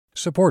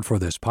Support for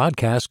this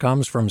podcast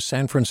comes from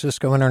San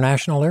Francisco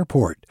International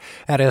Airport.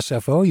 At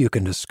SFO, you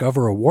can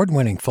discover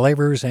award-winning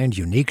flavors and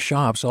unique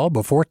shops all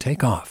before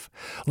takeoff.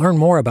 Learn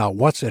more about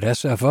what's at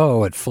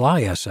SFO at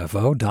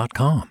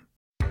flysfo.com.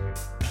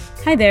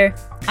 Hi there,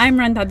 I'm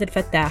Rand Abdel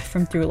Fattah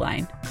from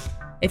Throughline.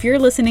 If you're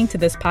listening to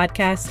this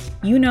podcast,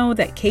 you know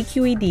that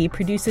KQED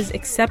produces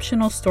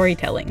exceptional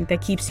storytelling that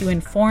keeps you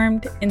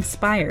informed,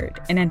 inspired,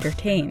 and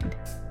entertained.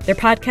 Their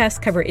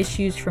podcasts cover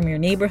issues from your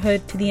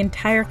neighborhood to the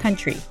entire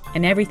country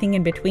and everything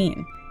in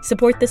between.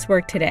 Support this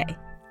work today.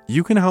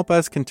 You can help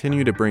us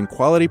continue to bring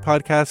quality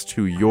podcasts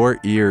to your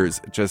ears.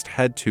 Just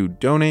head to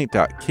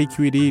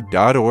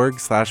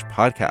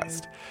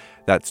donate.kqed.org/podcast.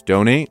 That's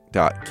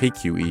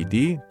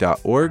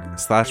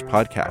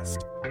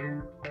donate.kqed.org/podcast.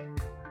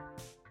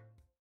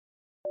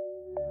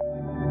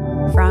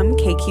 From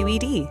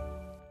KQED.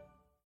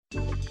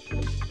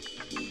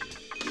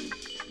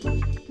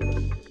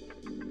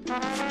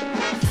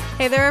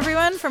 Hey there,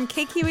 everyone. From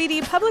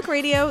KQED Public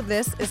Radio,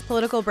 this is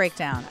Political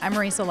Breakdown. I'm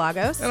Marisa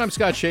Lagos. And I'm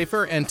Scott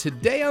Schaefer. And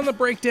today on The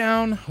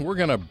Breakdown, we're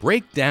going to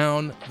break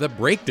down the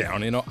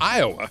breakdown in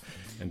Iowa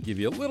and give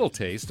you a little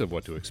taste of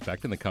what to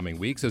expect in the coming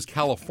weeks as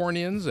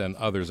Californians and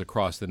others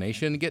across the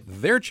nation get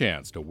their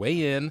chance to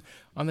weigh in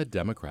on the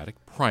Democratic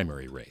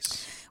primary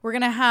race. We're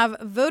going to have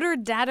voter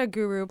data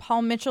guru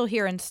Paul Mitchell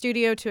here in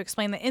studio to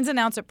explain the ins and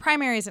outs of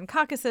primaries and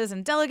caucuses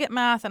and delegate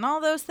math and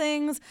all those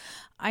things.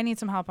 I need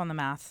some help on the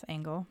math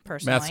angle,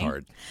 personally. Math's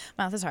hard.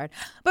 Math is hard.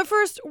 But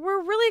first,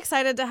 we're really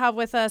excited to have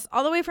with us,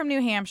 all the way from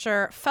New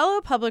Hampshire,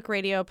 fellow public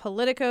radio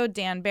Politico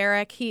Dan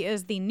Barrick. He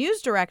is the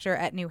news director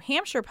at New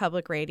Hampshire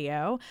Public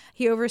Radio.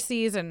 He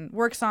oversees and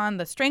works on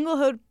the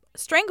Stranglehold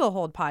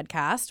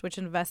podcast, which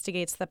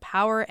investigates the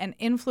power and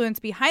influence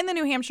behind the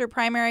New Hampshire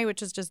primary,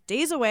 which is just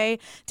days away.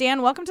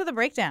 Dan, welcome to The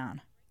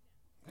Breakdown.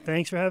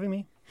 Thanks for having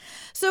me.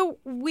 So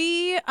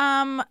we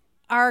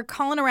are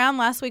calling around.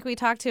 Last week we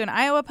talked to an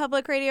Iowa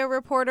Public Radio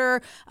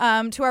reporter,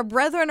 to our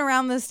brethren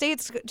around the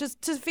states,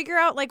 just to figure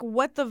out like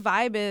what the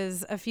vibe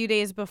is a few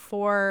days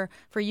before,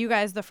 for you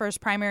guys, the first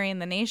primary in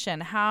the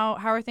nation. How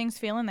are things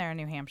feeling there in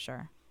New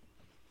Hampshire?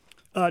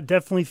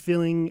 Definitely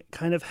feeling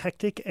kind of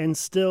hectic and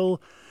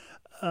still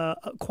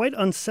quite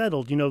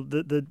unsettled. You know,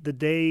 the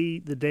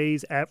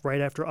days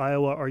right after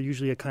Iowa are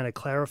usually a kind of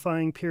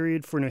clarifying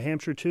period for New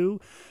Hampshire too.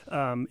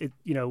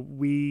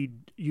 We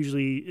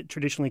usually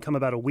traditionally come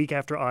about a week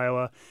after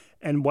Iowa.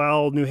 And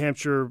while New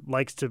Hampshire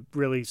likes to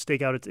really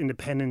stake out its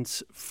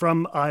independence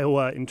from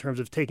Iowa in terms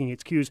of taking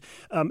its cues,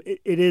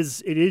 it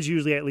is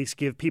usually at least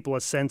give people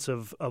a sense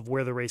of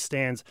where the race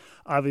stands.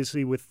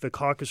 Obviously, with the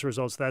caucus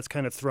results, that's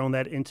kind of thrown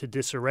that into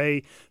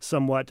disarray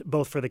somewhat,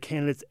 both for the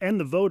candidates and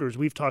the voters.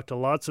 We've talked to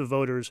lots of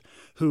voters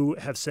who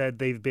have said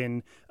they've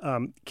been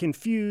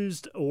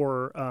confused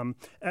or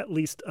at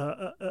least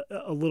a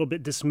little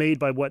bit dismayed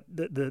by what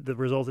the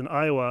result in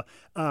Iowa.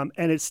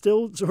 And it's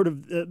still sort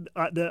of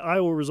the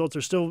Iowa results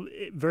are still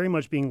very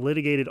much being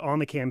litigated on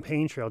the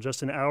campaign trail.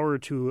 Just an hour or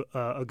two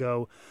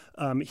ago,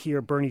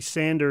 here, Bernie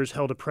Sanders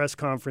held a press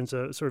conference,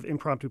 a sort of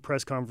impromptu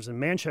press conference in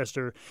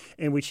Manchester,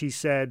 in which he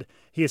said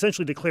he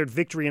essentially declared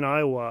victory in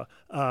Iowa,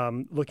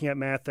 looking at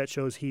math that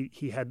shows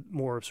he had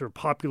more sort of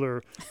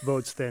popular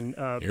votes than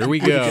Here we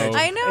go.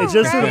 I know, it's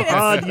just right? sort of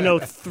odd,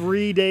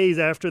 3 days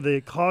after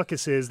the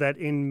caucuses, that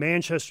in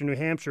Manchester, New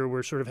Hampshire,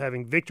 we're sort of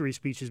having victory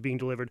speeches being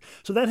delivered.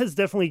 So that has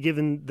definitely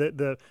given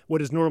the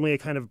what is normally a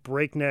kind of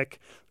breakneck,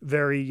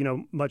 very,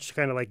 much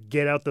kind of like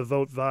get out the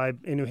vote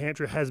vibe in New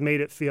Hampshire, has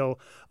made it feel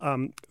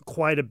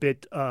quite a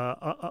bit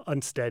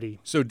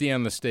unsteady. So,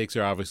 Dan, the stakes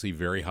are obviously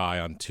very high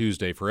on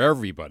Tuesday for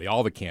everybody,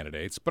 all the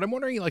candidates. But I'm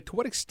wondering, to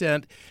what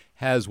extent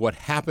has what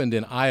happened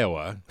in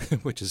Iowa,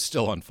 which is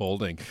still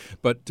unfolding,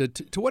 but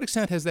to what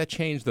extent has that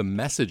changed the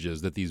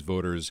messages that these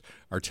voters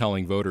are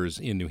telling voters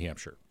in New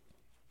Hampshire?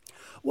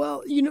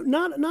 Well,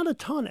 not a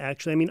ton,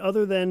 actually. I mean,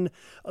 other than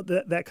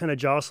that kind of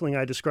jostling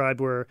I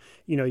described where,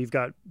 you've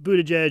got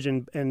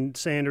Buttigieg and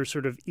Sanders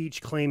sort of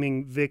each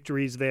claiming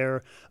victories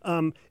there.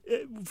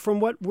 From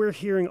what we're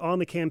hearing on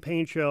the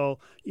campaign trail,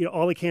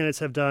 all the candidates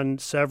have done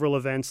several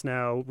events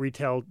now,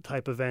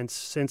 retail-type events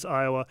since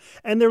Iowa,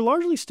 and they're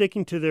largely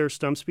sticking to their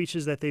stump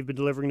speeches that they've been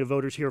delivering to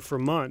voters here for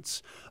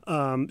months.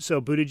 So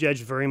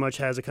Buttigieg very much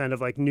has a kind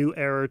of like new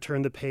era,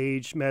 turn the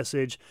page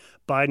message.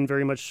 Biden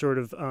very much sort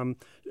of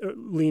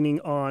leaning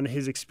on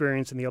his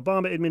experience in the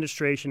Obama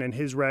administration and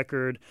his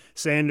record.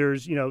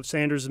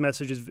 Sanders'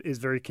 message is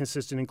very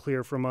consistent and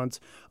clear for months.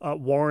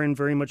 Warren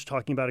very much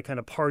talking about a kind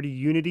of party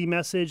unity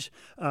message.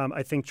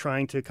 I think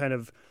trying to kind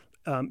of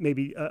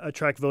maybe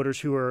attract voters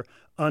who are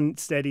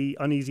unsteady,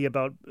 uneasy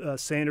about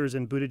Sanders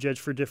and Buttigieg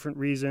for different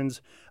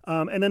reasons.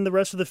 And then the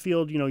rest of the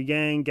field,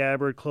 Yang,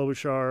 Gabbard,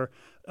 Klobuchar,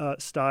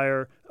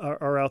 Steyer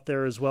are out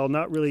there as well,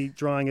 not really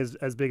drawing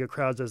as big a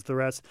crowds as the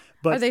rest.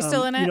 But are they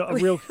still in it? A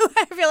real,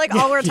 I feel like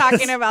all we're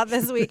talking about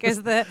this week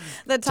is the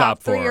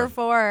top 3 or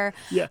 4.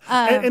 Yeah,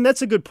 and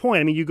that's a good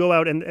point. I mean, you go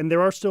out and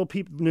there are still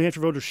New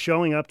Hampshire voters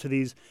showing up to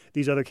these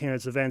other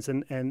candidates' events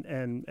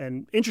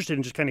and interested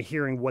in just kind of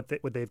hearing what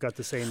they've got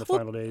to say in the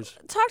final days.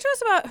 Talk to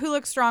us about who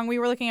looks strong. We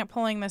were looking at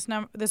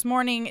polling this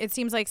morning, it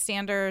seems like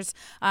Sanders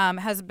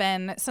has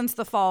been, since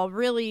the fall,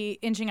 really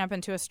inching up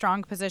into a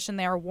strong position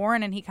there.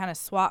 Warren and he kind of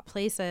swap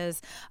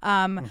places.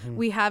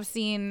 We have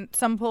seen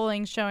some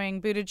polling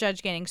showing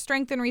Buttigieg gaining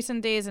strength in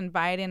recent days and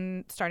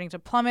Biden starting to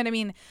plummet. I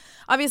mean,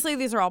 obviously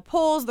these are all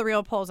polls, the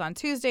real polls on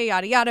Tuesday,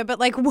 yada, yada. But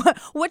like,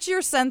 what's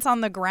your sense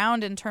on the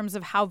ground in terms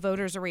of how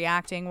voters are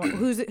reacting,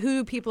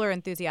 who people are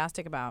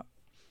enthusiastic about?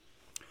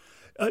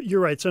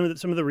 You're right. Some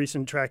of the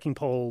recent tracking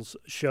polls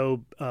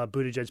show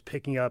Buttigieg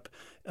picking up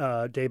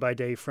day by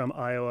day from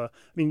Iowa.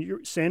 I mean,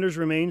 Sanders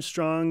remains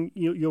strong.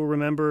 You'll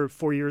remember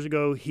 4 years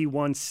ago, he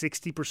won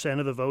 60%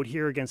 of the vote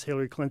here against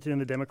Hillary Clinton in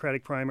the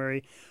Democratic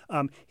primary.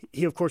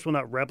 He, of course, will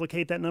not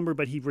replicate that number,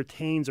 but he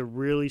retains a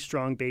really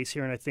strong base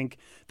here. And I think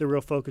the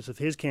real focus of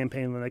his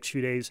campaign in the next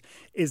few days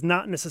is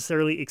not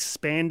necessarily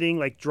expanding,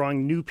 like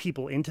drawing new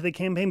people into the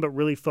campaign, but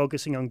really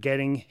focusing on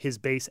getting his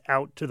base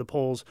out to the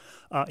polls.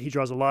 He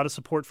draws a lot of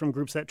support from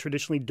groups that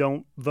traditionally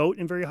don't vote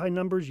in very high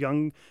numbers,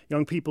 young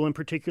people in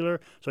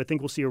particular. So I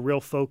think we'll see a real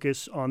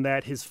focus on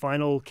that. His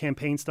final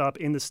campaign stop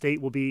in the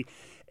state will be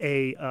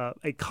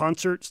a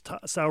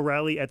concert-style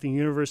rally at the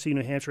University of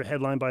New Hampshire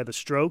headlined by the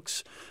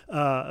Strokes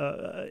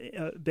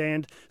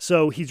band.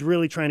 So he's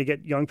really trying to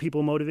get young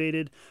people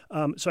motivated.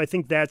 So I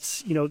think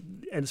that's,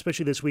 and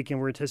especially this weekend,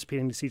 we're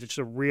anticipating to see just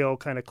a real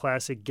kind of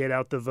classic get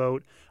out the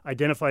vote,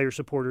 identify your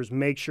supporters,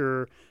 make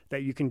sure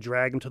that you can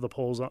drag them to the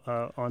polls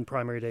on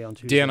primary day on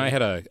Tuesday. Dan, I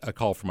had a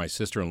call from my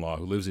sister-in-law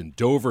who lives in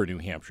Dover, New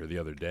Hampshire the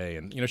other day.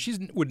 And,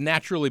 she would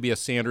naturally be a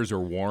Sanders or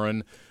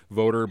Warren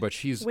voter, but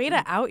she's... Way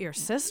to out your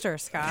sister,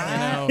 Scott.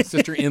 I know,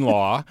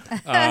 sister-in-law.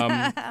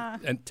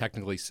 And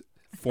technically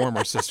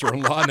former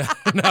sister-in-law,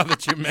 now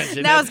that you mention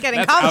it. Now it's getting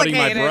That's complicated.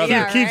 Outing my brother.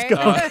 Yeah, Keeps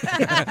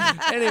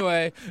going.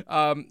 Anyway,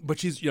 but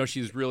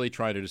she's really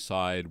trying to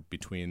decide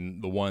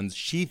between the ones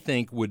she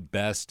think would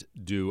best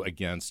do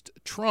against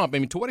Trump. I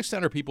mean, to what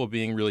extent are people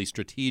being really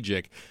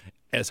strategic,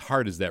 as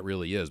hard as that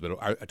really is, but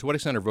to what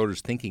extent are voters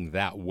thinking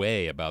that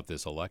way about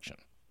this election?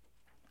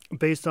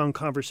 Based on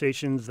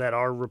conversations that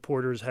our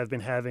reporters have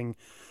been having,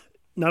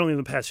 not only in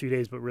the past few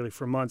days, but really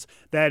for months,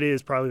 that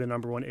is probably the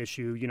number one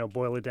issue,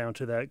 boil it down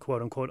to that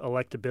quote unquote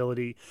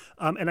electability.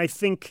 And I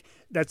think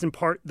that's in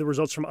part the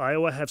results from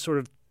Iowa have sort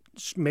of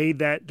made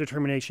that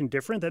determination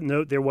different,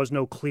 that there was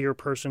no clear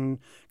person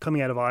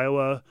coming out of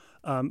Iowa.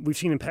 We've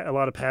seen in a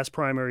lot of past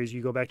primaries,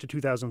 you go back to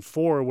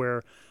 2004,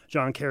 where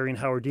John Kerry and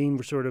Howard Dean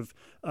were sort of,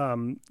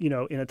 in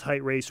a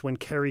tight race. When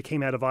Kerry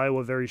came out of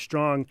Iowa very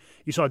strong,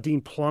 you saw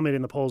Dean plummet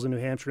in the polls in New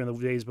Hampshire in the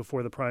days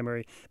before the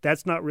primary.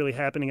 That's not really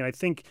happening. And I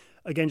think,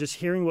 again, just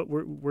hearing what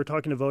we're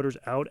talking to voters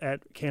out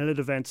at candidate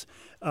events,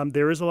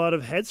 there is a lot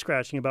of head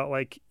scratching about,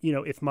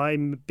 if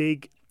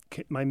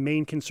my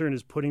main concern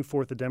is putting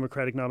forth a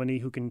Democratic nominee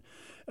who can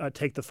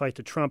take the fight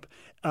to Trump.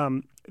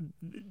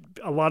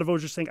 A lot of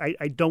voters are saying,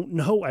 I don't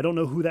know. I don't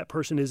know who that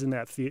person is in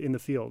the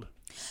field.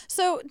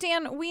 So,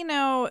 Dan, we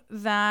know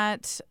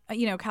that,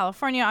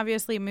 California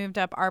obviously moved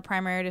up our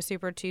primary to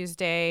Super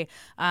Tuesday.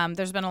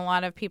 There's been a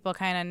lot of people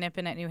kind of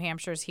nipping at New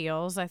Hampshire's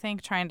heels, I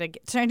think, trying to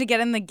get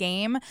in the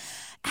game.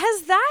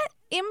 Has that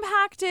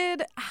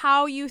impacted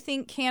how you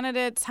think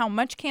how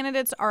much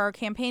candidates are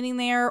campaigning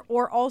there,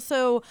 or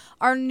also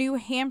are New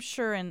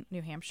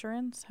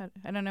Hampshireans?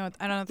 I don't know if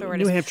the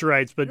word is. New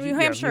Hampshireites, but New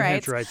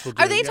Hampshireites will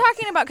do are they it, yeah.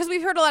 talking about, because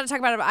we've heard a lot of talk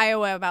about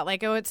Iowa, about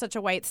it's such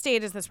a white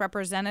state, is this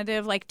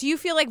representative? Do you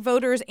feel like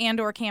voters and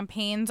or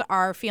campaigns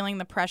are feeling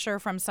the pressure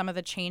from some of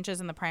the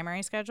changes in the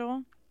primary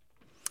schedule?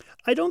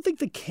 I don't think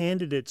the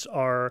candidates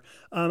are.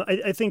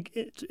 I think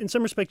in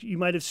some respect you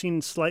might have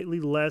seen slightly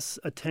less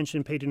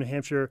attention paid to New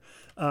Hampshire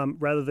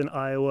rather than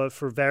Iowa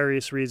for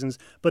various reasons.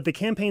 But the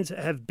campaigns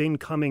have been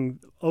coming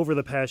over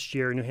the past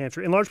year in New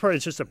Hampshire. In large part,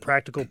 it's just a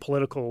practical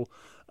political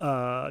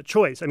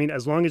choice. I mean,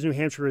 as long as New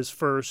Hampshire is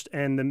first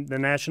and the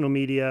national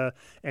media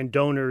and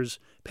donors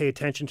pay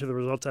attention to the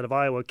results out of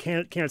Iowa,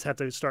 candidates have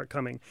to start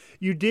coming.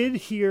 You did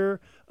hear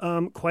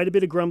quite a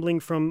bit of grumbling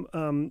from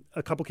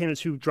a couple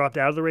candidates who dropped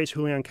out of the race.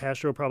 Julian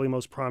Castro, probably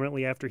most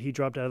prominently after he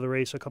dropped out of the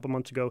race a couple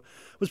months ago,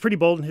 was pretty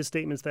bold in his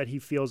statements that he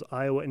feels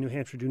Iowa and New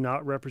Hampshire do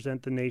not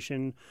represent the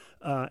nation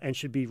and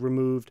should be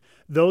removed.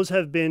 Those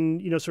have been,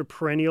 sort of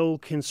perennial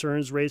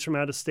concerns raised from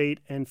out of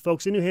state, and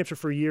folks in New Hampshire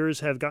for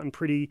years have gotten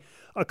pretty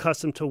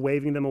accustomed to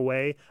waving them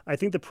away. I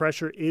think the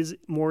pressure is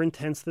more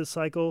intense this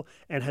cycle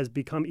and has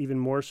become even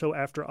more so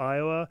after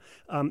Iowa,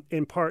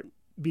 in part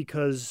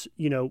because,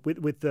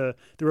 with the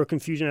real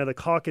confusion out of the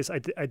caucus,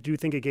 I do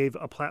think it gave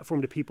a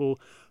platform to people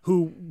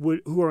who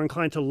are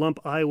inclined to lump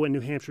Iowa and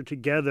New Hampshire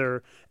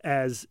together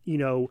as,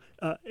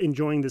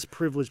 enjoying this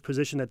privileged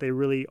position that they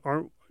really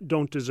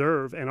don't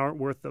deserve and aren't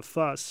worth the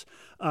fuss.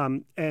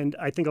 And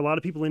I think a lot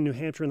of people in New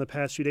Hampshire in the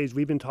past few days,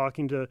 we've been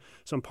talking to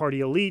some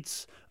party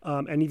elites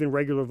and even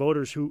regular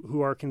voters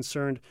who are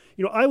concerned.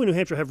 Iowa and New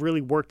Hampshire have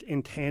really worked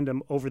in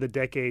tandem over the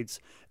decades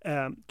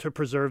to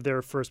preserve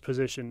their first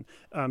position,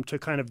 to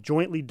kind of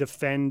jointly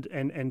defend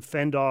and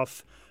fend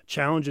off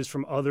challenges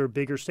from other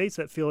bigger states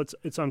that feel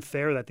it's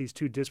unfair that these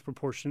two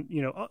disproportionate,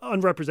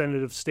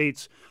 unrepresentative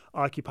states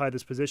occupy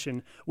this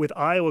position. With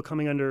Iowa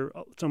coming under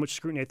so much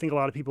scrutiny, I think a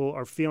lot of people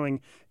are feeling,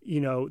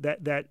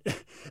 that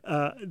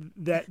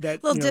New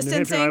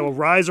Hampshire and Iowa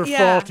rise or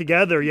fall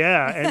together.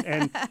 Yeah,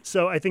 and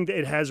so I think that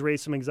it has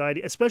raised some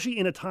anxiety, especially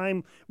in a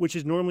time which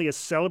is normally a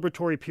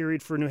celebratory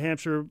period for New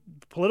Hampshire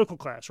political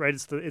class. Right,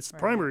 it's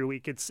primary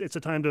week. It's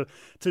a time to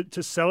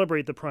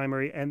celebrate the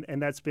primary,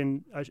 and that's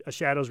been a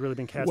shadow's really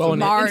been cast. Well,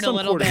 marred a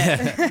little bit.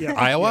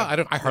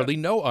 Iowa, I hardly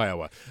know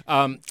Iowa.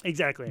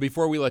 Exactly.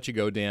 Before we let you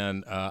go,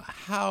 Dan,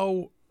 how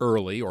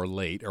early or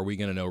late are we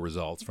going to know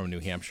results from New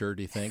Hampshire,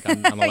 do you think,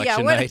 on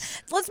election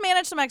night? Let's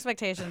manage some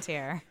expectations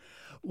here.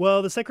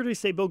 Well, the Secretary of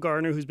State, Bill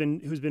Gardner, who's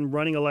been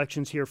running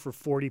elections here for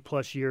 40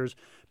 plus years,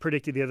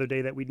 predicted the other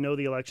day that we'd know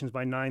the elections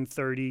by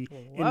 9:30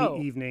 in the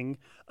evening,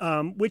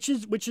 which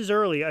is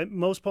early.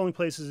 Most polling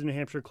places in New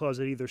Hampshire close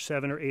at either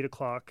 7 or 8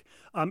 o'clock.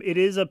 It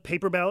is a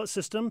paper ballot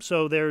system,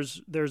 so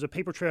there's a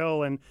paper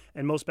trail, and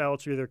most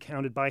ballots are either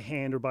counted by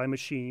hand or by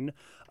machine.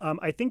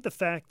 I think the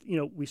fact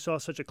we saw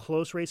such a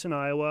close race in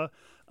Iowa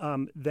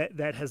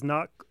that has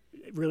not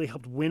really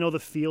helped winnow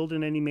the field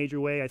in any major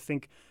way. I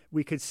think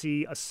we could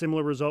see a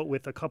similar result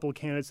with a couple of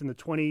candidates in the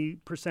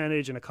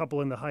 20% and a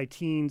couple in the high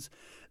teens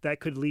that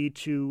could lead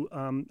to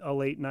a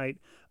late night.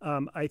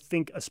 I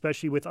think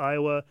especially with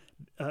Iowa,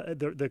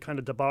 the kind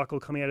of debacle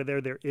coming out of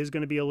there is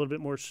going to be a little bit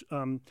more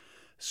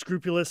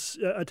scrupulous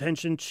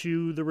attention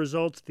to the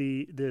results.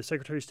 The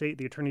Secretary of State,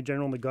 the Attorney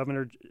General, and the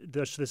Governor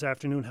just this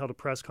afternoon held a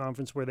press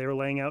conference where they were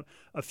laying out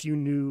a few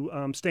new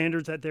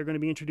standards that they're going to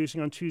be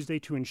introducing on Tuesday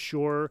to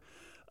ensure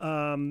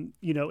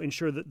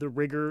that the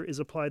rigor is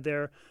applied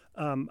there.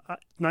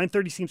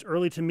 9:30 seems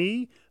early to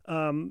me,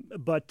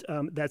 but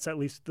that's at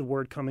least the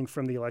word coming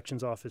from the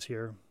elections office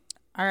here.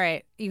 All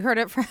right. You heard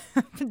it from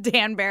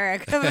Dan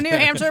Barrick of New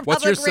Hampshire Public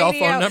What's your cell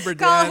phone number,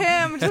 Call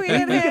Dan? him, tweet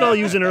at him. We could all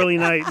use an early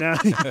night now.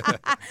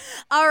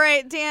 All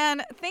right,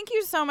 Dan, thank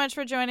you so much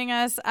for joining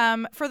us.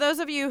 For those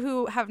of you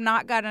who have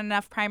not gotten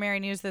enough primary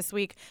news this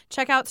week,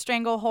 check out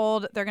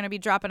Stranglehold. They're going to be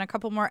dropping a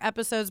couple more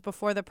episodes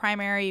before the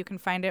primary. You can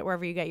find it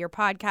wherever you get your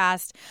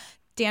podcast.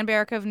 Dan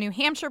Barrick of New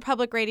Hampshire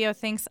Public Radio,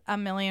 thanks a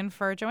million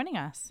for joining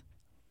us.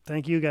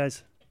 Thank you,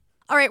 guys.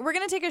 All right, we're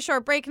going to take a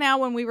short break now.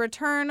 When we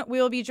return,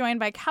 we will be joined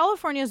by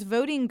California's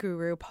voting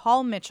guru,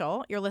 Paul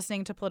Mitchell. You're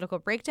listening to Political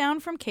Breakdown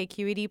from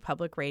KQED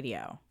Public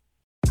Radio.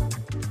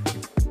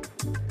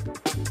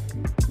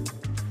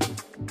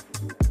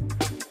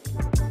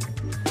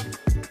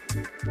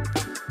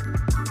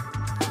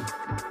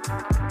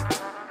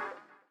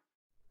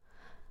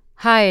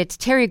 Hi, it's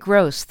Terry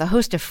Gross, the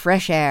host of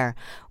Fresh Air.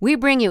 We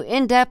bring you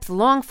in-depth,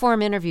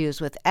 long-form interviews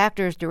with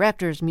actors,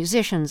 directors,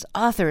 musicians,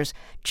 authors,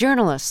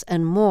 journalists,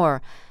 and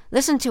more.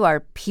 Listen to our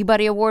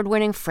Peabody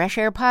Award-winning Fresh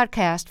Air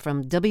podcast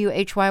from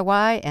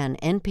WHYY and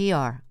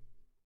NPR.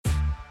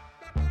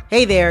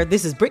 Hey there,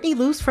 this is Brittany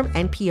Luce from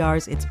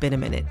NPR's It's Been a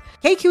Minute.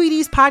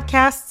 KQED's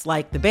podcasts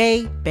like The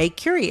Bay, Bay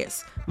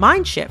Curious,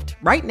 Mind Shift,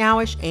 Right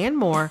Nowish, and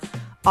more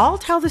all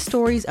tell the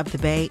stories of the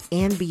Bay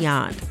and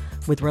beyond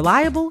with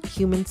reliable,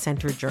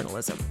 human-centered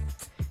journalism.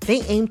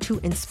 They aim to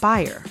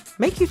inspire,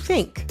 make you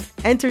think,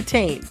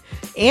 entertain,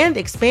 and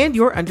expand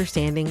your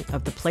understanding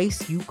of the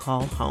place you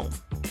call home.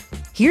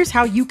 Here's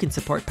how you can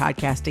support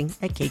podcasting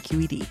at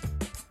KQED.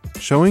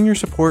 Showing your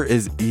support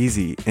is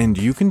easy, and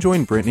you can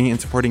join Brittany in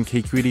supporting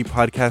KQED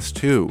Podcast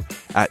too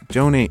at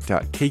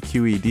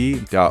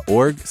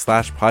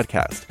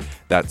donate.kqed.org/podcast.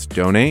 That's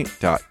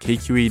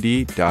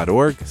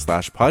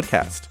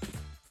donate.kqed.org/podcast.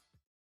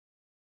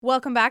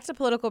 Welcome back to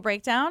Political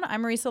Breakdown.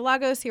 I'm Marisa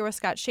Lagos here with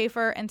Scott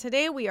Schaefer, and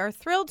today we are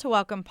thrilled to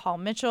welcome Paul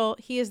Mitchell.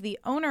 He is the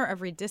owner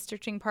of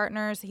Redistricting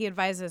Partners. He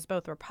advises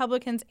both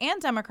Republicans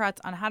and Democrats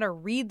on how to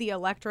read the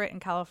electorate in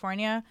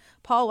California.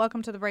 Paul,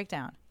 welcome to the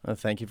Breakdown. Well,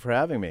 thank you for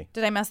having me.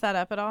 Did I mess that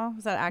up at all?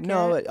 Is that accurate?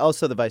 No,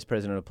 also the vice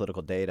president of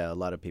political data. A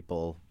lot of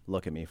people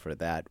look at me for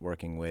that,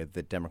 working with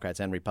the Democrats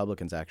and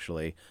Republicans,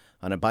 actually,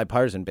 on a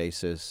bipartisan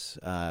basis.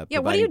 What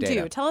do you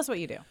do? Tell us what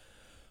you do.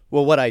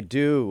 Well, what I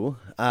do,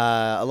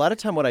 a lot of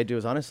time what I do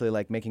is honestly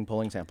like making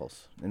polling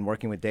samples and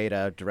working with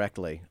data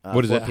directly.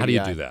 What is that? How do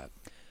you do that?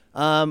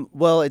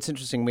 Well, it's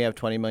interesting. We have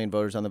 20 million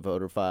voters on the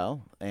voter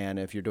file, and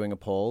if you're doing a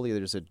poll,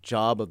 there's a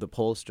job of the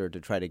pollster to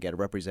try to get a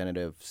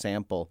representative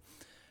sample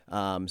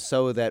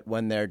so that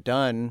when they're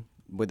done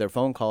with their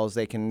phone calls,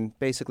 they can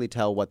basically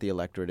tell what the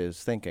electorate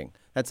is thinking.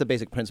 That's the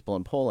basic principle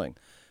in polling.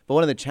 But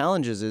one of the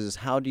challenges is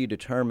how do you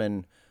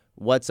determine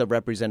what's a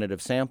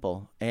representative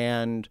sample?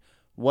 And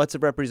what's a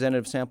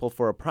representative sample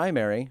for a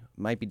primary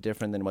might be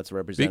different than what's a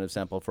representative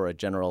sample for a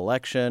general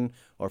election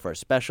or for a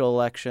special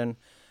election.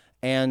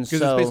 And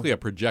because it's basically a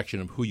projection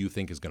of who you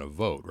think is going to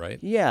vote, right?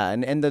 Yeah,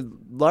 and the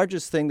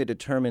largest thing that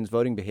determines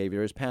voting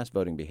behavior is past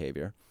voting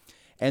behavior.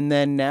 And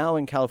then now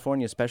in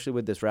California, especially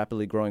with this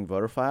rapidly growing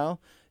voter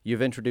file,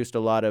 you've introduced a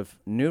lot of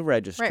new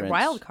registrants. Right,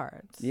 wild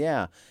cards.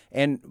 Yeah,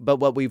 but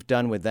what we've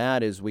done with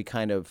that is we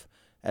kind of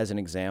As an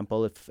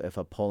example, if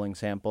a polling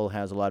sample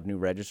has a lot of new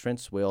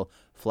registrants, we'll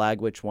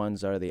flag which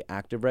ones are the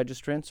active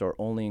registrants or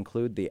only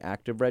include the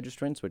active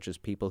registrants, which is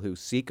people who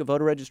seek a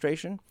voter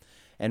registration,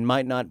 and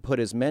might not put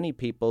as many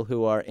people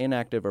who are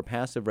inactive or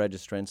passive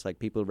registrants, like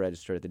people who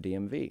register at the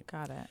DMV.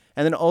 Got it.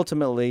 And then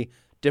ultimately,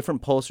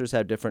 different pollsters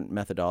have different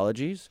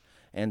methodologies.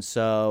 And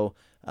so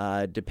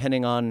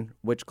depending on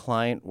which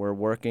client we're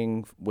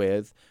working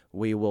with,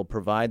 we will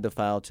provide the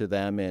file to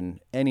them in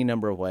any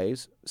number of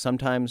ways.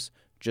 Sometimes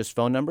just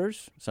phone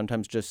numbers,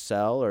 sometimes just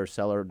cell or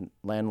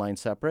landline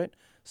separate,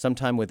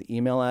 sometimes with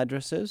email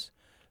addresses,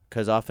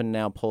 because often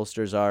now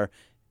pollsters are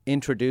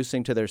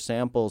introducing to their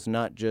samples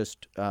not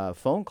just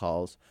phone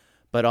calls,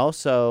 but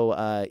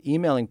also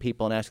emailing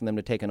people and asking them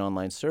to take an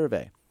online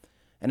survey.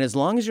 And as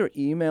long as you're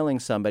emailing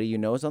somebody you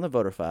know is on the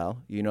voter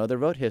file, you know their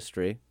vote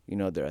history, you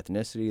know their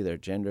ethnicity, their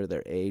gender,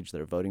 their age,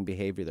 their voting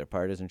behavior, their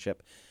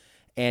partisanship,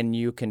 and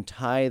you can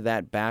tie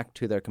that back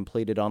to their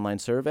completed online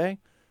survey,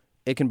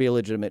 it can be a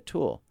legitimate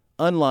tool.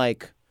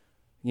 Unlike,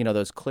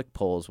 those click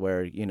polls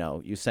where,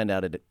 you send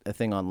out a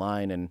thing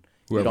online and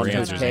whoever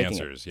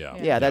answers,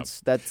 Yeah,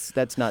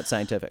 that's not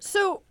scientific.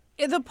 So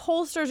the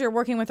pollsters you're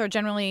working with are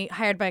generally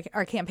hired by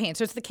our campaigns.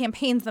 So it's the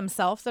campaigns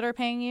themselves that are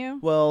paying you?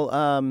 Well,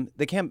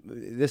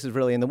 this is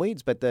really in the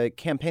weeds, but the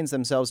campaigns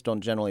themselves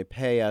don't generally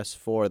pay us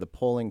for the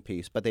polling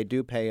piece, but they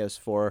do pay us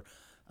for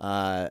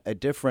a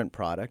different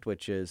product,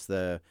 which is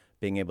the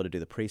being able to do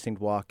the precinct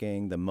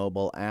walking, the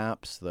mobile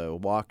apps, the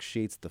walk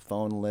sheets, the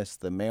phone lists,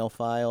 the mail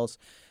files.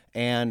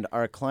 And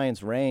our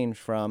clients range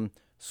from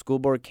school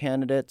board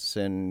candidates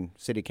and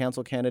city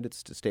council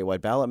candidates to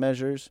statewide ballot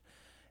measures.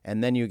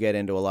 And then you get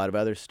into a lot of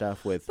other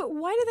stuff with... But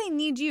why do they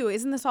need you?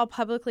 Isn't this all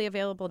publicly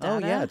available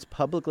data? Oh, yeah, it's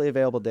publicly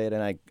available data.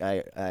 And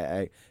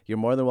I you're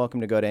more than welcome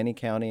to go to any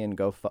county and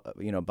go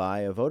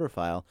buy a voter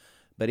file.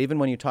 But even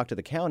when you talk to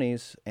the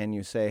counties and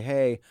you say,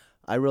 hey,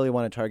 I really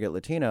want to target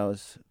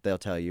Latinos, they'll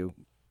tell you,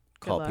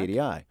 call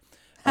PDI.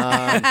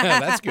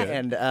 That's good.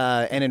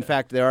 And in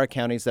fact, there are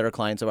counties that are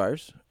clients of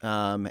ours.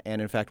 And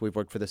in fact, we've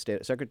worked for the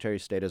Secretary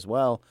of State as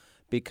well,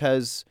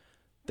 because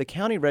the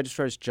county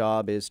registrar's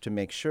job is to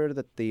make sure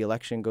that the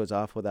election goes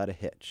off without a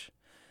hitch.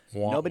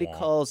 Nobody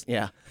calls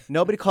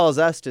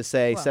us to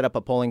say set up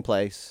a polling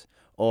place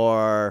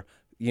or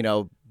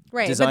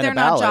right, design but their a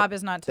ballot. job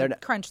is not to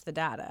crunch the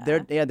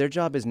data. Their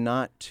job is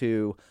not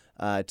to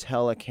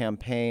tell a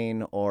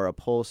campaign or a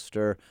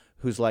pollster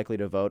who's likely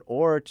to vote,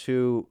 or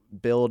to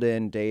build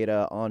in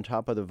data on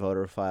top of the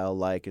voter file,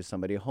 like is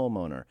somebody a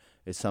homeowner,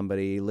 is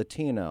somebody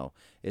Latino,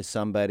 is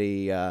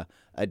somebody a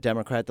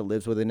Democrat that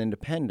lives with an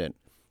independent.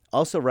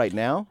 Also right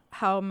now,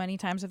 how many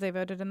times have they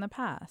voted in the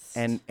past?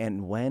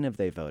 And when have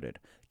they voted?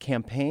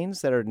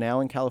 Campaigns that are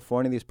now in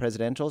California, these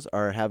presidentials,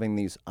 are having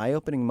these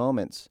eye-opening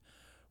moments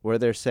where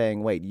they're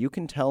saying, wait, you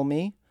can tell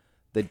me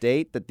the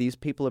date that these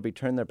people have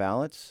returned their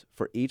ballots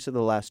for each of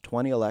the last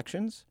 20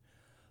 elections?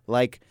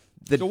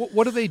 So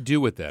what do they do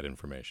with that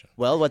information?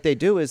 Well, what they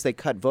do is they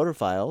cut voter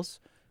files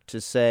to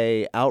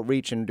say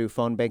outreach and do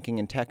phone banking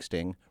and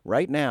texting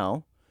right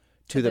now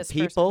to the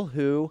people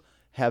who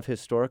have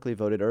historically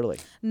voted early.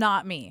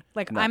 Not me.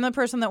 I'm the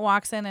person that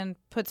walks in and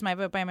puts my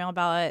vote by mail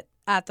ballot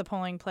at the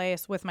polling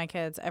place with my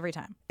kids every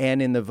time.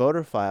 And in the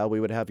voter file, we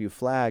would have you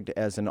flagged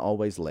as an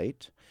always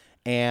late.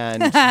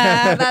 And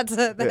that's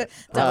a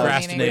double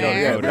meaning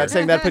there. I'm not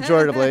saying that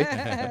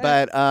pejoratively,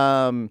 but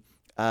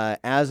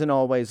as an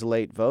always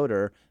late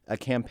voter, a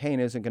campaign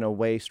isn't going to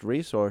waste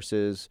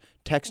resources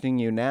texting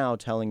you now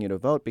telling you to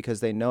vote because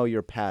they know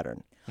your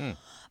pattern.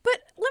 But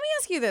let me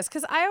ask you this,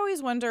 because I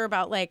always wonder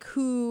about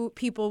who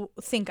people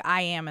think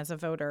I am as a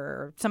voter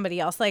or somebody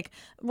else. My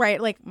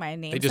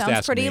name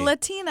sounds pretty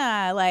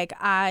Latina. There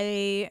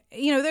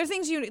are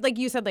things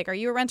you said, are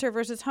you a renter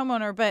versus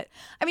homeowner? But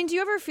I mean, do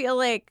you ever feel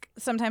like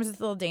sometimes it's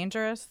a little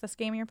dangerous, this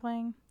game you're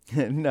playing?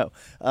 No,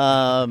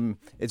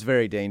 it's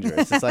very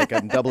dangerous. It's like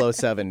I'm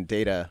 007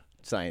 data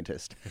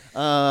scientist.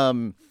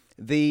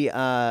 There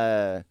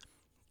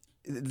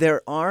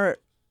are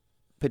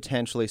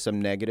potentially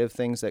some negative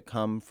things that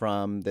come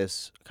from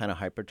this kind of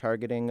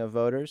hyper-targeting of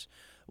voters.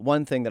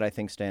 One thing that I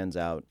think stands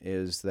out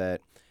is that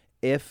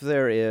if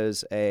there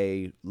is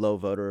a low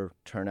voter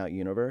turnout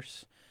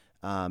universe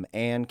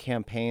and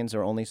campaigns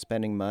are only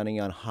spending money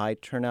on high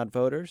turnout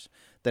voters,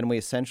 then we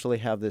essentially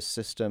have this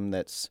system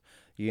that's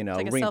it's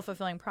like a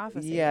self-fulfilling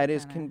prophecy. Yeah,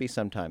 it can be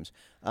sometimes.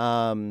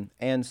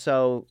 And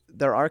so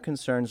there are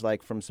concerns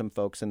from some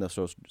folks in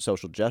the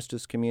social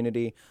justice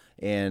community,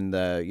 in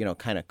the,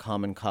 kind of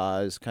common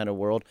cause kind of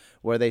world,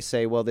 where they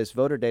say, well, this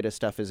voter data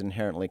stuff is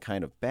inherently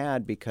kind of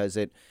bad because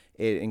it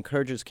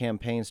encourages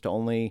campaigns to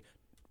only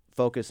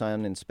focus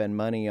on and spend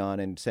money on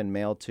and send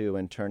mail to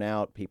and turn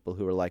out people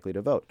who are likely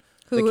to vote.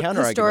 Who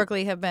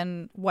historically have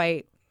been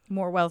white,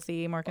 more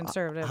wealthy, more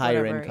conservative,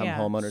 higher whatever, income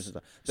homeowners.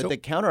 But the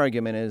counter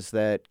argument is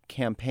that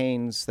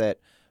campaigns that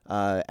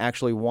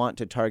actually want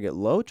to target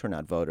low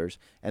turnout voters,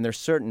 and there's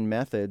certain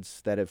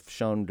methods that have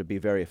shown to be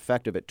very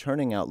effective at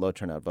turning out low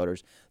turnout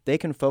voters, they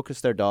can focus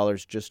their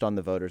dollars just on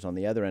the voters on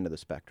the other end of the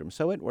spectrum.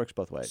 So it works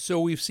both ways. So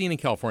we've seen in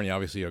California,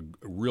 obviously, a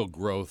real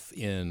growth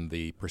in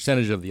the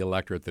percentage of the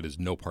electorate that is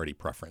no party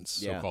preference,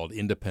 so-called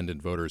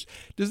independent voters.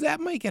 Does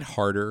that make it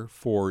harder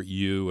for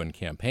you and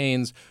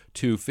campaigns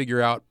to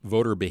figure out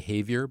voter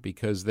behavior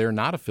because they're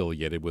not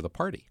affiliated with a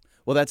party?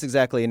 Well, that's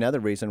exactly another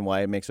reason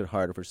why it makes it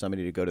harder for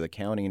somebody to go to the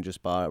county and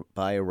just buy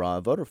a raw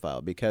voter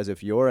file. Because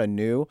if you're a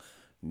new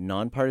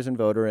nonpartisan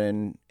voter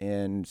in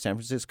San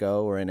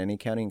Francisco or in any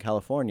county in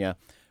California,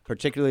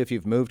 particularly if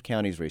you've moved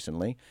counties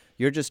recently,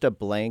 you're just a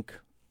blank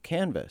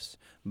canvas.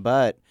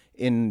 But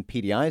in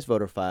PDI's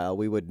voter file,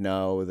 we would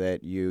know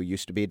that you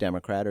used to be a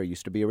Democrat or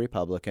used to be a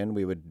Republican.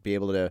 We would be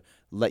able to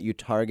let you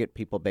target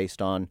people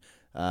based on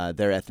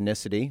their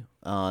ethnicity,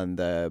 on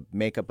the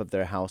makeup of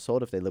their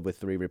household. If they live with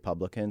 3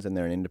 Republicans and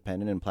they're an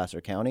independent in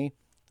Placer County,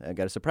 I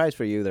got a surprise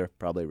for you, they're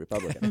probably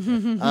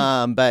Republican.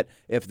 But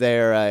if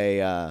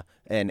they're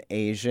an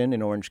Asian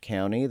in Orange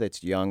County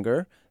that's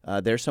younger,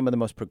 they're some of the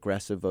most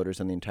progressive voters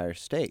in the entire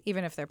state.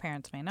 Even if their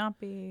parents may not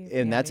be.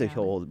 And that's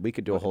we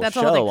could do a whole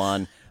show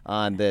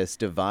on this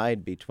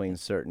divide between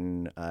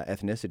certain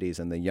ethnicities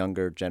and the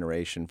younger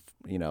generation,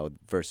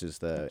 versus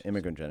the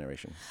immigrant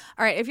generation.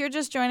 All right, if you're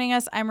just joining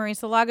us, I'm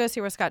Marisa Lagos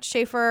here with Scott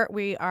Schaefer.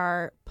 We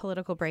are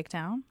Political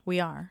Breakdown.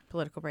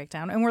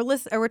 And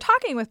we're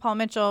talking with Paul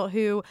Mitchell,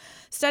 who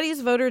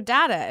studies voter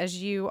data,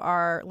 as you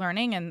are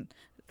learning, and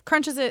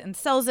crunches it and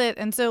sells it.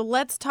 And so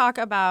let's talk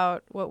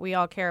about what we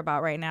all care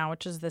about right now,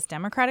 which is this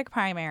Democratic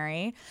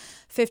primary.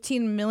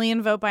 15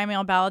 million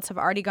vote-by-mail ballots have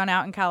already gone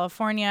out in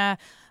California.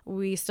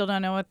 We still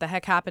don't know what the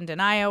heck happened in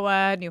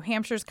Iowa. New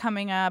Hampshire's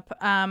coming up.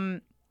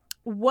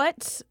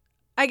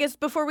 I guess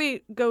before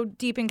we go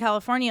deep in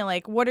California,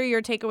 what are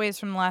your takeaways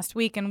from the last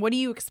week, and what do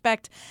you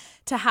expect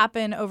to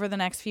happen over the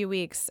next few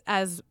weeks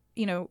as,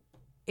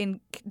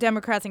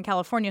 Democrats in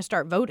California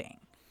start voting?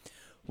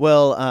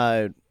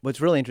 Well,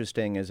 what's really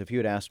interesting is if you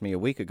had asked me a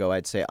week ago,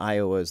 I'd say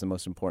Iowa is the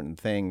most important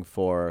thing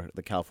for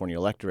the California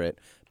electorate,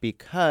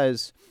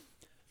 because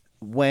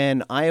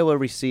when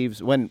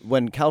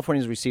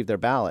Californians received their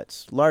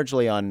ballots,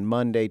 largely on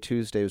Monday,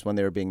 Tuesday was when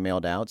they were being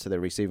mailed out, so they're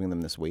receiving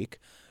them this week,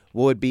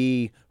 would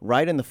be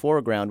right in the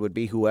foreground would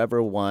be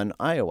whoever won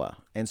Iowa.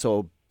 And so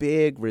a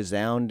big,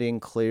 resounding,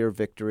 clear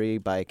victory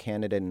by a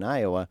candidate in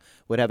Iowa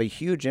would have a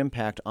huge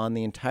impact on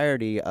the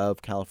entirety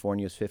of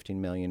California's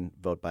 15 million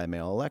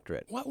vote-by-mail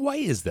electorate. Why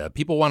is that?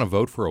 People want to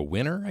vote for a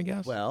winner, I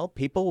guess? Well,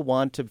 people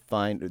want to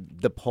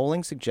the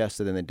polling suggests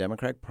that in the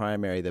Democratic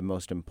primary, the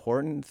most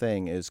important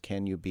thing is,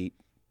 can you beat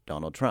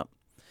Donald Trump?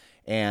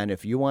 And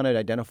if you want to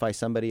identify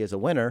somebody as a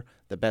winner,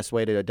 the best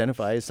way to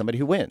identify is somebody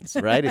who wins,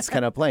 right? It's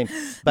kind of plain.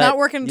 But, not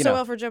working so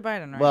well for Joe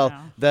Biden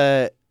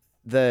now.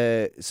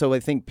 So I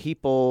think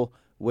people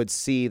would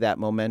see that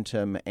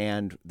momentum,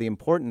 and the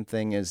important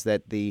thing is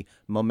that the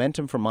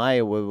momentum from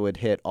Iowa would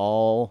hit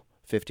all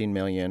 15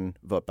 million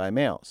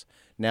vote-by-mails.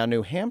 Now,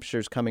 New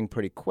Hampshire's coming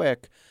pretty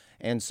quick,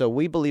 and so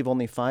we believe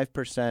only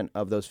 5%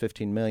 of those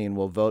 15 million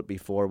will vote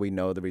before we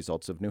know the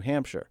results of New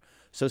Hampshire.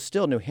 So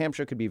still, New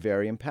Hampshire could be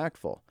very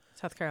impactful.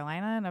 South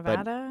Carolina,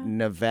 Nevada? But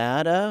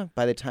Nevada,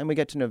 by the time we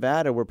get to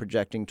Nevada, we're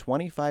projecting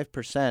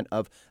 25%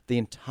 of the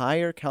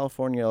entire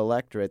California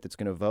electorate that's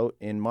going to vote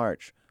in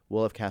March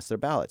will have cast their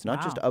ballots.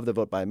 Not just of the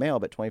vote by mail,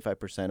 but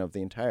 25% of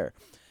the entire.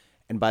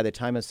 And by the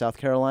time of South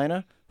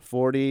Carolina,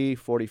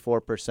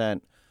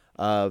 44%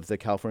 of the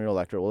California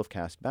electorate will have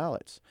cast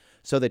ballots.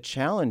 So the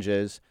challenge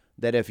is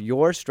that if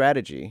your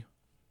strategy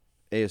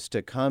is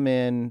to come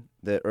in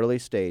the early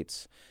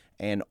states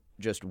and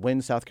just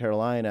win South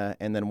Carolina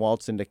and then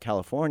waltz into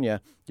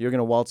California, you're going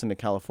to waltz into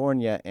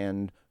California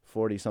and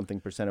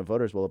 40-something% of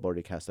voters will have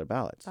already cast their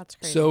ballots. That's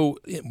crazy. So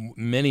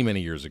many, many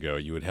years ago,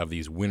 you would have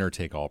these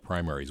winner-take-all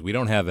primaries. We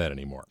don't have that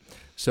anymore.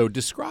 So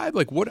describe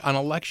what on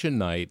election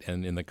night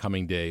and in the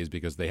coming days,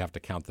 because they have to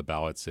count the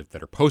ballots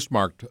that are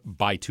postmarked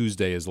by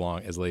Tuesday as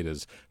late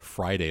as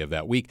Friday of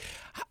that week.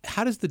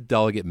 How does the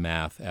delegate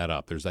math add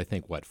up? There's, I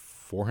think,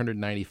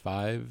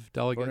 495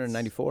 delegates?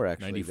 494,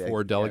 actually.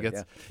 94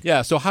 delegates?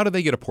 Yeah, so how do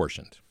they get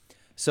apportioned?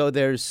 So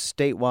there's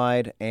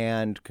statewide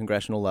and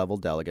congressional level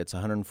delegates,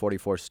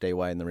 144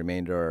 statewide, and the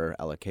remainder are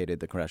allocated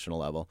the congressional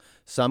level.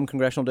 Some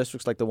congressional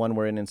districts, like the one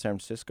we're in San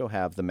Francisco,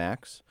 have the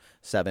max,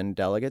 7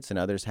 delegates, and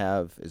others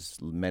have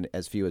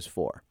as few as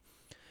 4.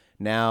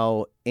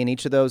 Now, in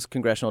each of those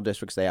congressional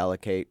districts, they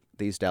allocate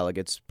these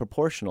delegates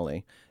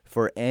proportionally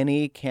for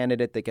any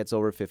candidate that gets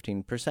over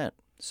 15%.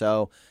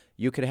 So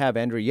you could have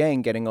Andrew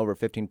Yang getting over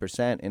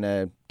 15% in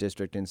a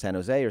district in San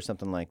Jose or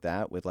something like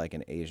that with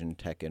an Asian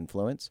tech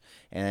influence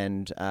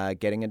and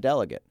getting a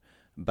delegate.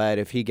 But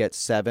if he gets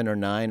 7 or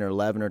 9 or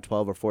 11 or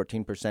 12 or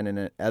 14%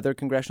 in other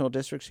congressional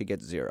districts, he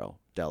gets 0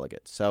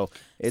 delegates. So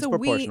it's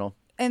proportional.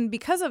 And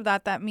because of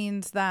that, that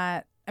means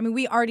that I mean,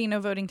 we already know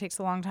voting takes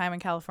a long time in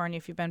California.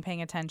 If you've been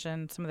paying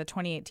attention, some of the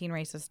 2018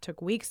 races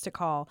took weeks to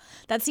call.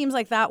 That seems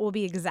like that will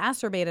be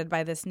exacerbated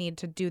by this need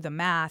to do the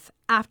math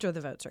after the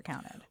votes are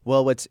counted.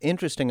 Well, what's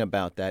interesting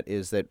about that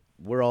is that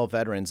we're all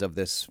veterans of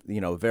this,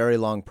 very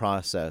long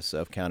process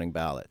of counting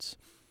ballots.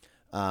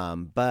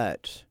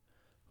 But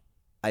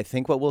I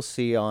think what we'll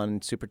see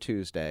on Super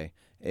Tuesday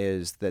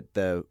is that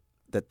the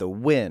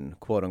win,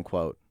 quote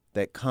unquote,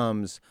 that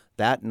comes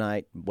that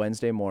night,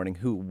 Wednesday morning,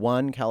 who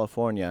won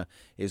California,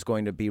 is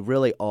going to be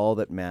really all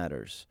that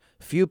matters.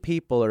 Few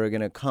people are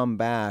going to come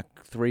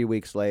back 3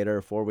 weeks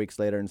later, 4 weeks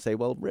later, and say,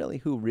 well, really,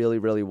 who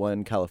really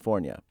won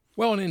California?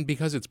 Well, and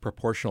because it's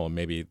proportional,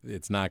 maybe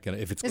it's not going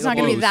to, if it's not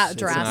going to be that close,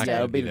 it's not drastic.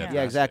 gonna be that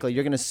drastic. Exactly.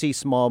 You're going to see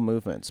small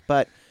movements.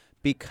 But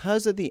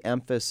because of the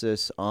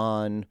emphasis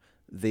on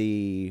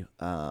the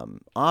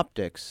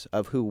optics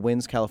of who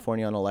wins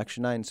California on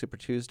election night and Super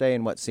Tuesday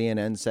and what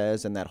CNN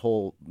says and that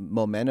whole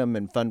momentum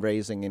and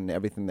fundraising and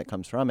everything that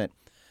comes from it,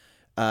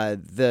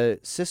 the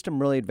system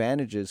really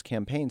advantages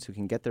campaigns who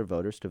can get their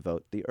voters to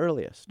vote the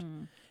earliest.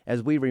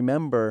 As we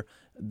remember,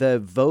 the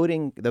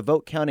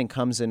vote counting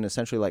comes in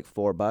essentially like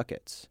 4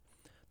 buckets.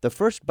 The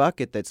first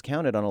bucket that's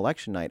counted on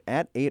election night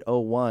at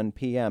 8:01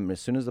 p.m., as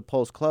soon as the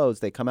polls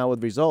close, they come out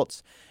with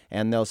results,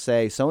 and they'll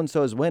say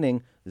so-and-so is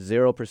winning,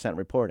 0%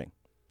 reporting.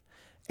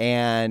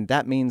 And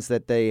that means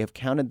that they have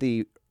counted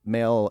the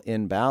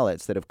mail-in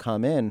ballots that have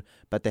come in,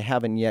 but they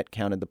haven't yet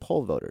counted the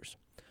poll voters.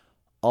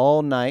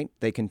 All night,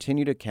 they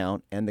continue to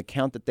count, and the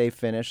count that they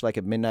finish, like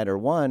at midnight or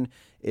 1,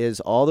 is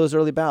all those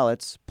early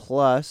ballots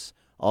plus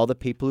all the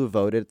people who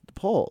voted at the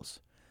polls.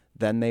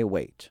 Then they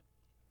wait.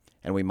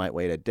 And we might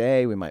wait a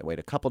day, we might wait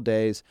a couple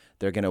days.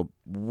 They're going to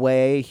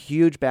weigh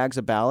huge bags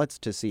of ballots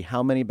to see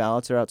how many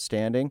ballots are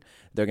outstanding.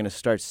 They're going to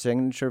start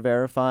signature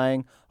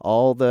verifying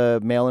all the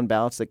mail-in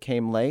ballots that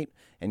came late,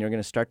 and you're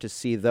going to start to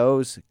see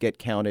those get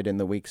counted in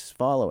the weeks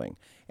following.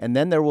 And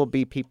then there will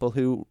be people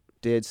who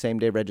did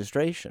same-day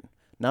registration.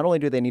 Not only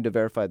do they need to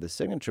verify the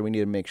signature, we need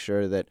to make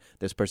sure that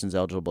this person's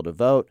eligible to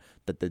vote,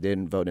 that they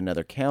didn't vote in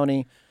another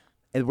county.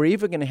 And we're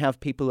even going to have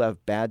people who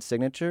have bad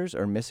signatures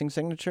or missing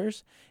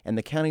signatures, and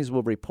the counties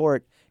will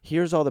report,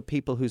 here's all the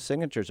people whose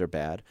signatures are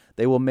bad.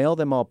 They will mail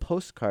them all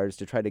postcards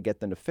to try to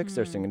get them to fix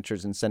their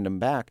signatures and send them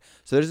back.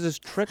 So there's this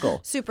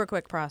trickle. Super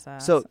quick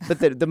process. So, but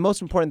the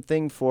most important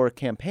thing for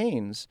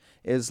campaigns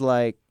is,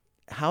 like,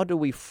 how do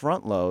we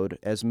front load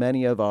as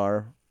many of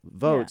our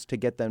votes to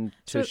get them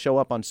to show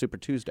up on Super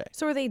Tuesday?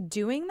 So are they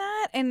doing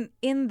that? And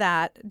in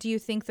that, do you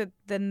think that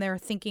then they're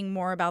thinking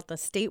more about the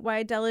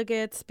statewide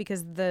delegates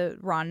because the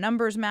raw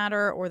numbers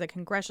matter, or the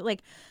congressional?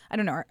 Like, I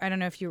don't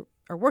know if you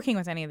are working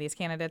with any of these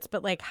candidates,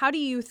 but like, how do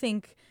you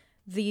think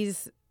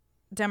these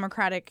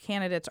Democratic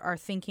candidates are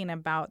thinking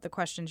about the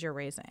questions you're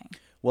raising?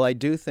 Well, I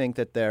do think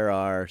that there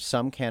are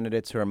some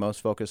candidates who are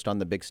most focused on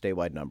the big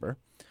statewide number.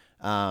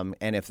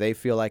 And if they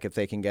feel like if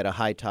they can get a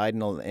high tide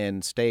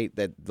in state,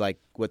 that like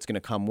what's going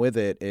to come with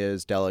it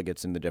is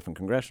delegates in the different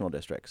congressional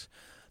districts.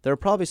 There are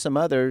probably some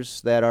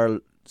others that are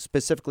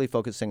specifically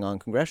focusing on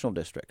congressional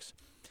districts.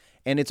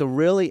 And it's a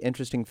really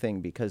interesting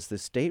thing because the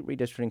State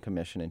Redistricting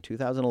Commission in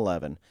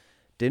 2011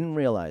 didn't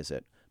realize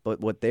it, but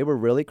what they were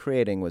really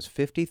creating was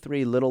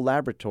 53 little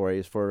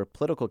laboratories for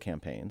political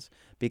campaigns,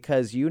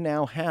 because you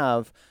now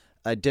have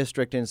a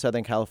district in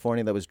Southern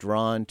California that was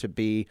drawn to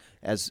be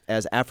as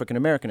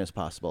African-American as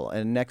possible,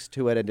 and next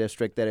to it a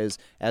district that is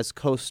as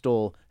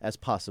coastal as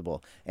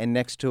possible, and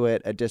next to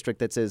it a district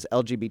that's as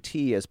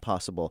LGBT as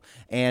possible.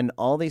 And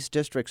all these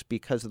districts,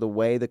 because of the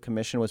way the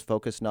commission was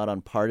focused not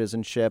on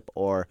partisanship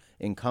or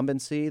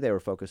incumbency, they were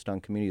focused on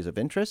communities of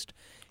interest.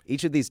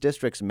 Each of these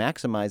districts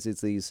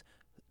maximizes these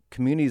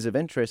communities of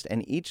interest,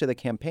 and each of the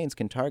campaigns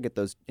can target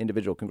those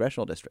individual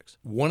congressional districts.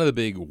 One of the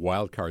big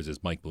wild cards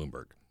is Mike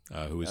Bloomberg,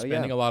 who is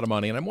spending a lot of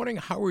money. And I'm wondering,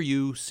 how are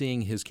you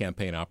seeing his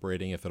campaign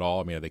operating, if at all?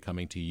 I mean, are they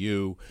coming to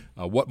you?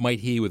 What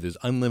might he, with his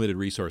unlimited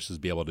resources,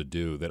 be able to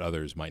do that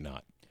others might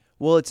not?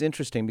 Well, it's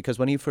interesting because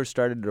when he first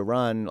started to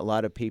run, a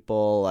lot of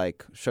people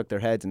like shook their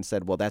heads and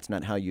said, well, that's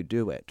not how you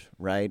do it,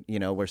 right? You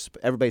know,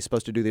 everybody's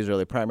supposed to do these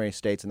early primary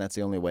states, and that's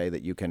the only way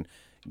that you can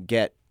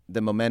get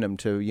the momentum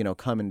to,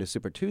 come into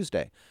Super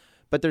Tuesday.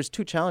 But there's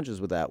two challenges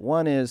with that.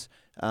 One is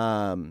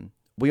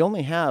we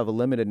only have a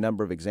limited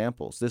number of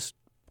examples. This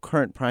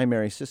current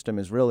primary system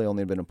has really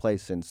only been in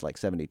place since like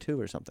 72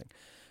 or something.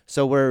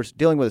 So we're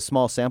dealing with a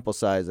small sample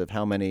size of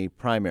how many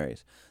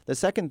primaries. The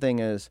second thing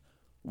is,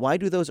 why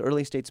do those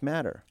early states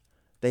matter?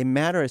 They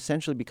matter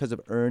essentially because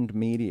of earned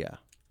media,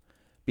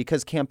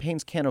 because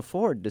campaigns can't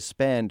afford to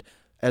spend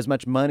as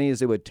much money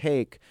as it would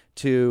take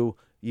to,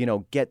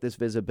 get this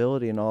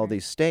visibility in all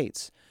these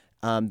states.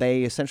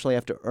 They essentially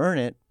have to earn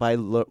it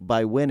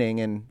by winning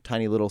in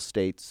tiny little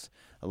states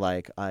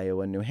like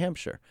Iowa and New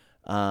Hampshire.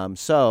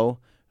 So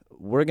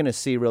we're going to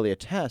see really a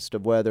test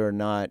of whether or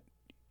not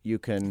you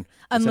can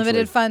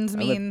unlimited funds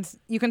means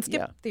you can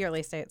skip the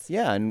early states.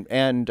 Yeah,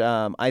 and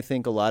I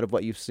think a lot of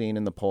what you've seen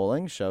in the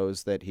polling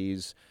shows that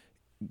he's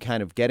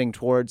kind of getting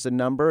towards a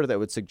number that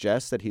would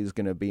suggest that he's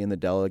going to be in the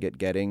delegate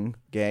getting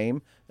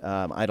game.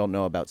 I don't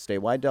know about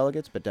statewide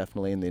delegates, but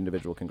definitely in the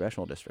individual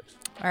congressional districts.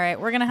 All right,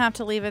 we're going to have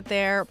to leave it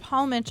there.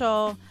 Paul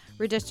Mitchell,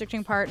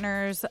 Redistricting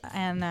Partners,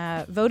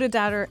 and Voted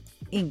Data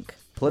Inc.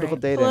 Political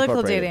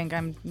Data Inc.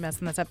 I'm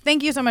messing this up.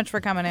 Thank you so much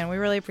for coming in. We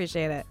really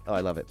appreciate it. Oh,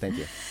 I love it. Thank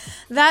you.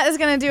 That is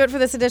going to do it for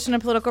this edition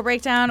of Political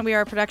Breakdown. We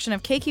are a production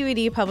of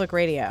KQED Public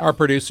Radio. Our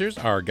producers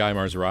are Guy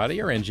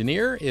Marzorati. Our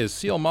engineer is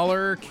Seal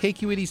Muller.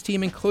 KQED's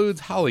team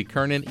includes Holly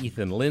Kernan,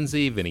 Ethan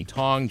Lindsay, Vinnie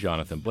Tong,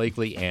 Jonathan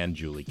Blakely, and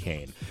Julie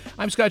Kane.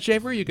 I'm Scott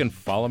Schaefer. You can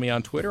follow me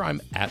on Twitter.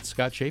 I'm at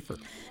Scott Schaefer.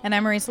 And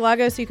I'm Marisa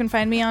Lagos. You can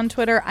find me on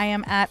Twitter. I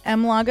am at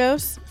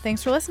mlagos.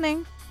 Thanks for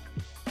listening.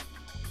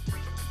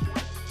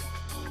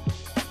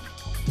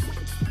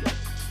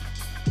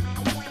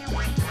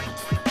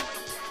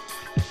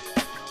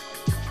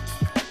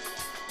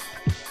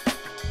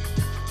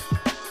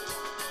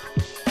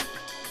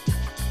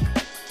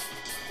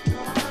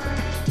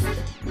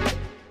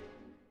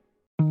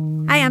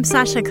 Hi, I'm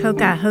Sasha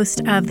Coca,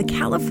 host of the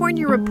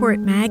California Report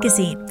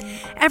magazine.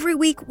 Every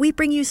week, we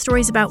bring you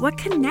stories about what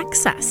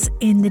connects us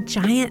in the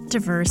giant,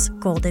 diverse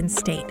Golden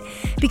State.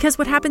 Because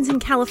what happens in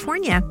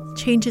California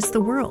changes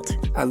the world.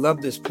 I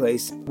love this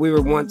place. We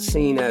were once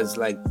seen as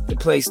like the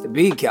place to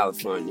be,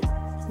 California.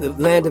 The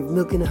land of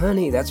milk and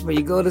honey. That's where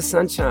you go to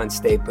Sunshine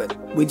State. But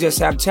we just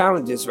have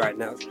challenges right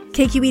now.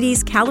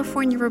 KQED's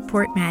California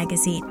Report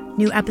magazine.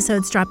 New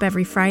episodes drop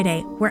every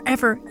Friday,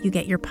 wherever you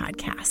get your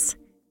podcasts.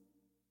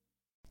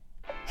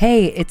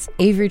 Hey, it's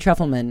Avery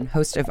Trufelman,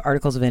 host of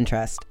Articles of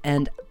Interest,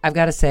 and I've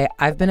got to say,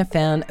 I've been a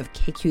fan of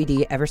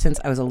KQED ever since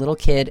I was a little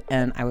kid,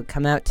 and I would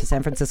come out to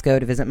San Francisco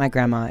to visit my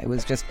grandma. It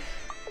was just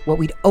what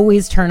we'd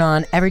always turn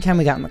on every time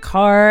we got in the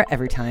car,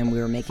 every time we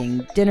were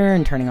making dinner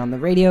and turning on the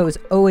radio. It was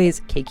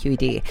always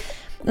KQED.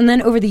 And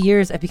then over the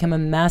years, I've become a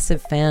massive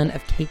fan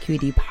of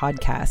KQED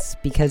podcasts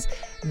because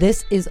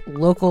this is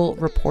local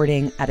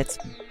reporting at its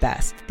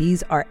best.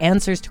 These are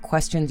answers to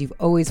questions you've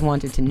always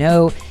wanted to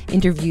know,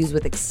 interviews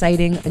with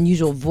exciting,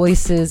 unusual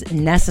voices,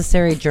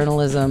 necessary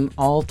journalism,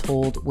 all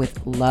told with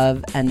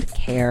love and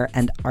care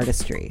and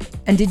artistry.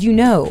 And did you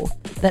know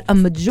that a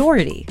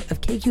majority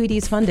of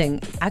KQED's funding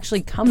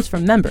actually comes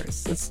from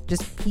members? It's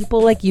just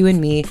people like you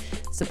and me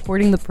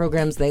supporting the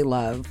programs they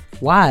love,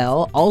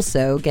 while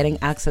also getting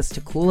access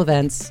to cool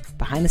events,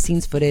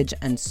 behind-the-scenes footage,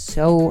 and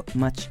so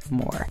much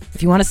more.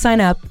 If you want to sign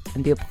up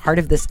and be a part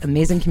of this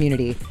amazing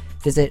community,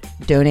 visit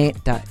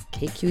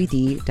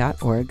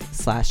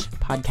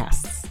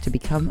donate.kqed.org/podcasts to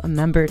become a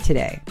member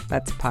today.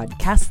 That's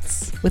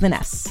podcasts with an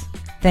S.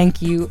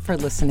 Thank you for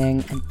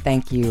listening, and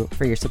thank you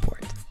for your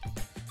support.